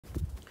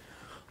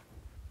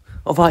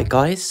Alright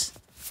guys,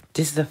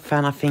 this is the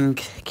fan I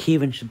think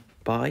Kieran should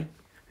buy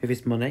with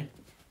his money.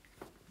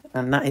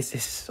 And that is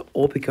this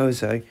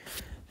Orbigozo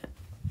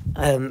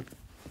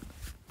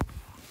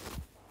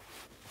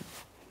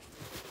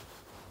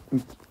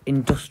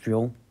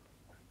industrial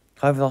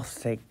high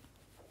velocity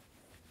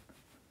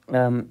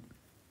high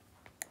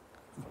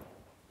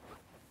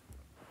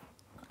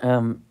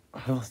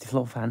velocity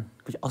floor fan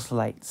which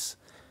oscillates.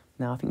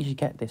 Now I think you should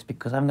get this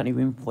because I haven't got any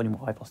room for any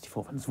more high velocity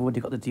floor fans. I've already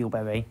got the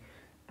Dealberry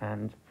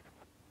and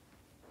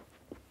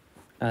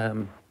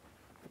and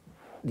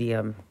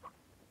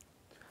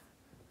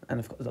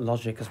I've got the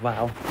Logic as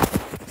well.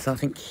 So I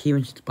think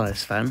Kieran should buy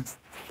this fan.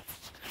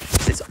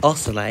 It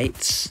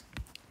oscillates.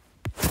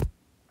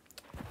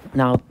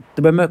 Now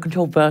the remote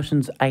control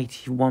version's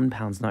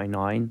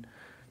 £81.99.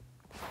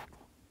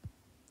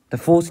 The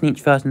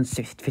 14-inch version's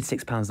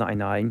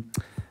 £56.99.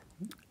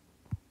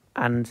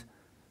 And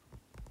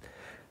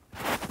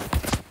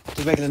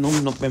the regular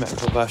normal remote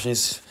control version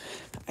is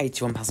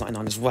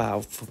 £81.99 as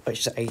well,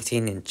 which is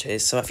 18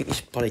 inches. So I think you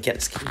should probably get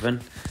this,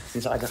 Kieran,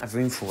 since I don't have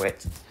room for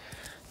it.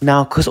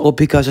 Now, because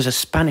Orbigozo is a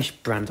Spanish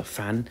brand of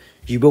fan,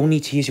 you will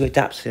need to use your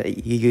adapter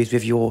that you use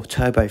with your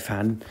turbo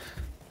fan.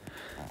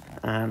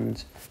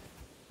 And,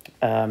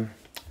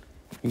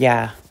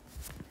 yeah,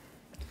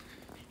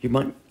 you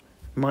might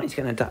need to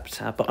get an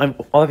adapter. But I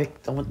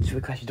want to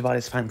request you to buy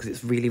this fan because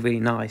it's really, really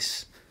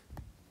nice.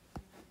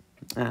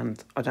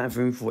 And I don't have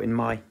room for it in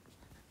my...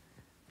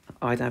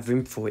 I don't have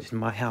room for it in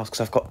my house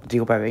because I've got the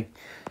Dealberry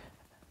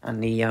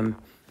and the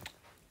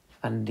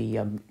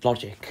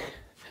Logic.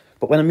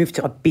 But when I move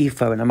to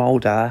Ibiza and I'm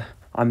older,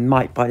 I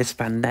might buy this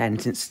fan then,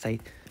 since I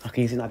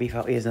can use it in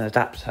Ibiza as an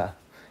adapter.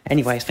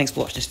 Anyways, thanks for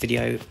watching this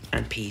video,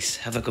 and peace.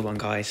 Have a good one,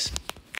 guys.